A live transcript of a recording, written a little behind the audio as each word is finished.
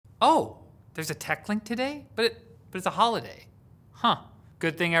Oh, there's a tech link today? But it's a holiday. Huh.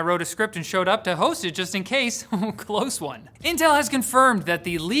 Good thing I wrote a script and showed up to host it just in case. Close one. Intel has confirmed that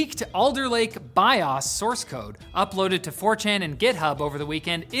the leaked Alder Lake BIOS source code uploaded to 4chan and GitHub over the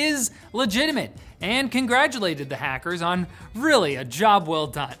weekend is legitimate and congratulated the hackers on really a job well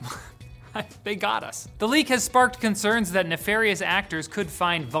done. They got us. The leak has sparked concerns that nefarious actors could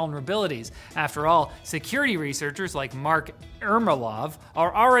find vulnerabilities. After all, security researchers like Mark Ermolov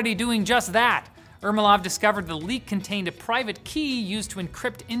are already doing just that. Ermolov discovered the leak contained a private key used to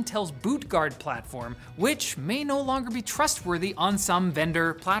encrypt Intel's BootGuard platform, which may no longer be trustworthy on some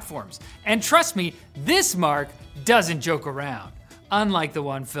vendor platforms. And trust me, this Mark doesn't joke around, unlike the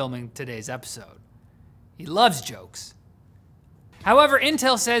one filming today's episode. He loves jokes. However,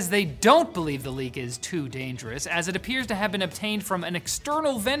 Intel says they don't believe the leak is too dangerous, as it appears to have been obtained from an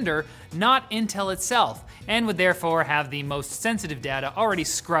external vendor, not Intel itself, and would therefore have the most sensitive data already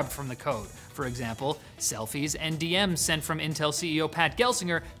scrubbed from the code. For example, selfies and DMs sent from Intel CEO Pat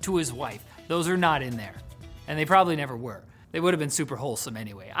Gelsinger to his wife. Those are not in there. And they probably never were. They would have been super wholesome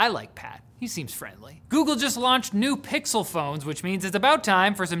anyway. I like Pat. He seems friendly. Google just launched new Pixel phones, which means it's about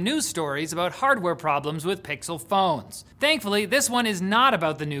time for some news stories about hardware problems with Pixel phones. Thankfully, this one is not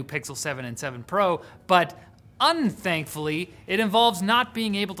about the new Pixel 7 and 7 Pro, but unthankfully, it involves not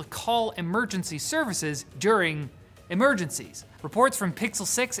being able to call emergency services during emergencies. Reports from Pixel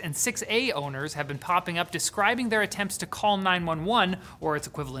 6 and 6a owners have been popping up describing their attempts to call 911, or its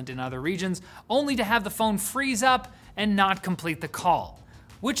equivalent in other regions, only to have the phone freeze up and not complete the call.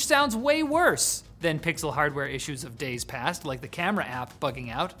 Which sounds way worse than Pixel hardware issues of days past, like the camera app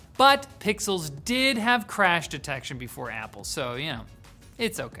bugging out. But Pixels did have crash detection before Apple, so,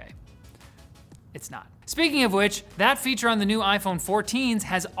 it's okay. It's not. Speaking of which, that feature on the new iPhone 14s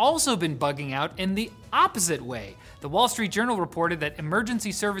has also been bugging out in the opposite way. The Wall Street Journal reported that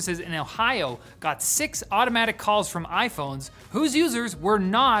emergency services in Ohio got 6 automatic calls from iPhones whose users were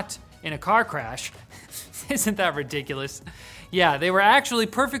not in a car crash. Isn't that ridiculous? Yeah, they were actually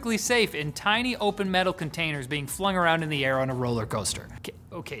perfectly safe in tiny open metal containers being flung around in the air on a roller coaster.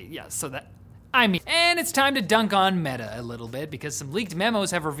 And it's time to dunk on Meta a little bit, because some leaked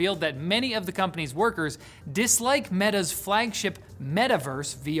memos have revealed that many of the company's workers dislike Meta's flagship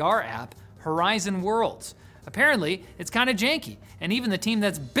metaverse VR app, Horizon Worlds. Apparently, it's kind of janky, and even the team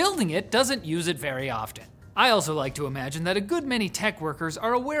that's building it doesn't use it very often. I also like to imagine that a good many tech workers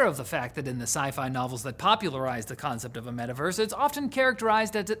are aware of the fact that in the sci-fi novels that popularize the concept of a metaverse, it's often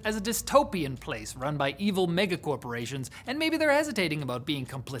characterized as a dystopian place run by evil megacorporations, and maybe they're hesitating about being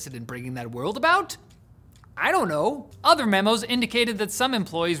complicit in bringing that world about? I don't know. Other memos indicated that some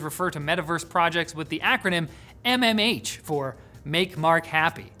employees refer to metaverse projects with the acronym MMH for Make Mark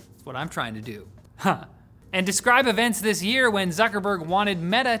Happy. That's what I'm trying to do. And describe events this year when Zuckerberg wanted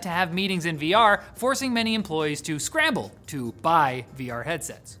Meta to have meetings in VR, forcing many employees to scramble to buy VR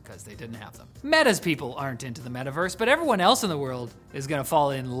headsets, because they didn't have them. Meta's people aren't into the metaverse, but everyone else in the world is gonna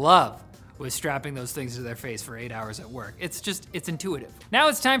fall in love with strapping those things to their face for 8 hours at work. It's intuitive. Now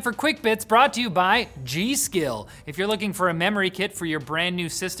it's time for Quick Bits, brought to you by G.Skill. If you're looking for a memory kit for your brand new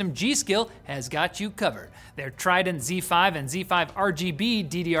system, G.Skill has got you covered. Their Trident Z5 and Z5 RGB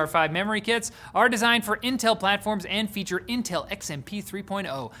DDR5 memory kits are designed for Intel platforms and feature Intel XMP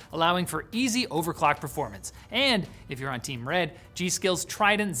 3.0, allowing for easy overclock performance. And if you're on Team Red, G.Skill's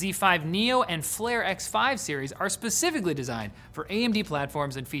Trident Z5 Neo and Flare X5 series are specifically designed for AMD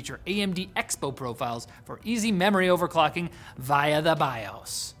platforms and feature AMD Expo profiles for easy memory overclocking via the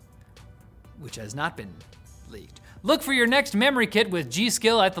BIOS, which has not been leaked. Look for your next memory kit with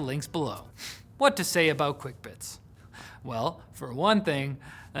G.Skill at the links below. What to say about Quick Bits? Well, for one thing,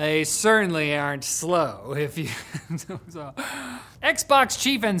 they certainly aren't slow. Xbox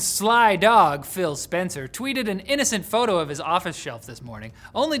chief and sly dog Phil Spencer tweeted an innocent photo of his office shelf this morning,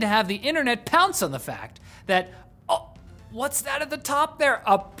 only to have the internet pounce on the fact that, what's that at the top there?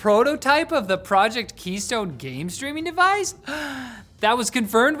 A prototype of the Project Keystone game streaming device? That was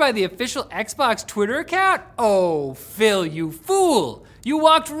confirmed by the official Xbox Twitter account? Oh, Phil, you fool! You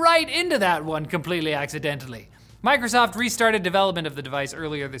walked right into that one completely accidentally. Microsoft restarted development of the device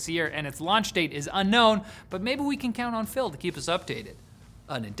earlier this year, and its launch date is unknown, but maybe we can count on Phil to keep us updated.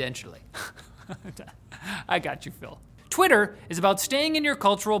 Unintentionally. I got you, Phil. Twitter is about staying in your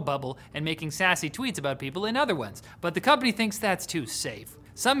cultural bubble and making sassy tweets about people in other ones, but the company thinks that's too safe.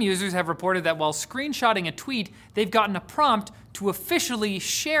 Some users have reported that while screenshotting a tweet, they've gotten a prompt to officially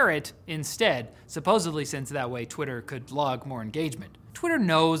share it instead, supposedly since that way Twitter could log more engagement. Twitter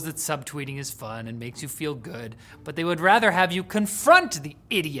knows that subtweeting is fun and makes you feel good, but they would rather have you confront the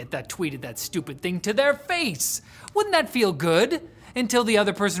idiot that tweeted that stupid thing to their face. Wouldn't that feel good? until the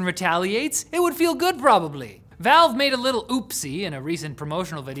other person retaliates. It would feel good, probably. Valve made a little oopsie in a recent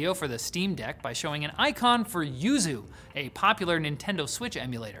promotional video for the Steam Deck by showing an icon for Yuzu, a popular Nintendo Switch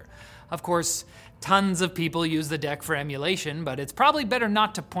emulator. Of course, tons of people use the deck for emulation, but it's probably better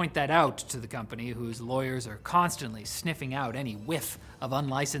not to point that out to the company whose lawyers are constantly sniffing out any whiff of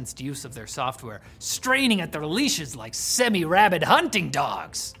unlicensed use of their software, straining at their leashes like semi-rabid hunting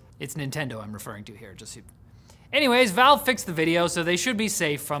dogs. It's Nintendo I'm referring to here, just so. Anyways, Valve fixed the video, so they should be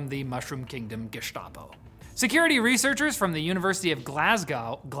safe from the Mushroom Kingdom Gestapo. Security researchers from the University of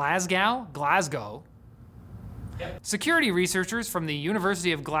Glasgow. Security researchers from the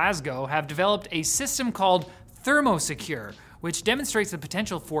University of Glasgow have developed a system called ThermoSecure, which demonstrates the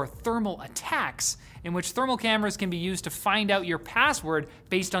potential for thermal attacks, in which thermal cameras can be used to find out your password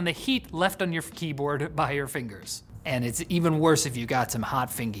based on the heat left on your keyboard by your fingers. And it's even worse if you got some hot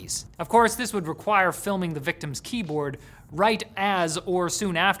fingies. Of course, this would require filming the victim's keyboard right as or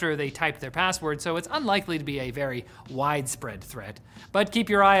soon after they typed their password, so it's unlikely to be a very widespread threat. But keep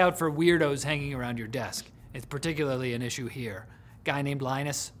your eye out for weirdos hanging around your desk. It's particularly an issue here. Guy named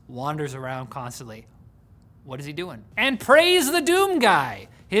Linus wanders around constantly. What is he doing? And praise the Doom guy!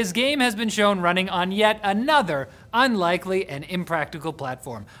 His game has been shown running on yet another unlikely and impractical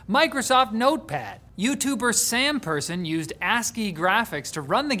platform, Microsoft Notepad. YouTuber Sam Person used ASCII graphics to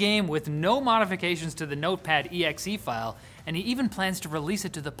run the game with no modifications to the Notepad exe file, and he even plans to release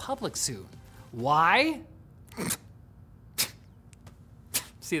it to the public soon. Why?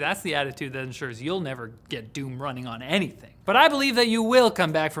 See, that's the attitude that ensures you'll never get Doom running on anything. But I believe that you will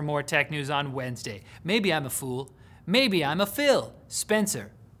come back for more tech news on Wednesday. Maybe I'm a fool. Maybe I'm a Phil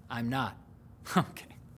Spencer. I'm not. Okay.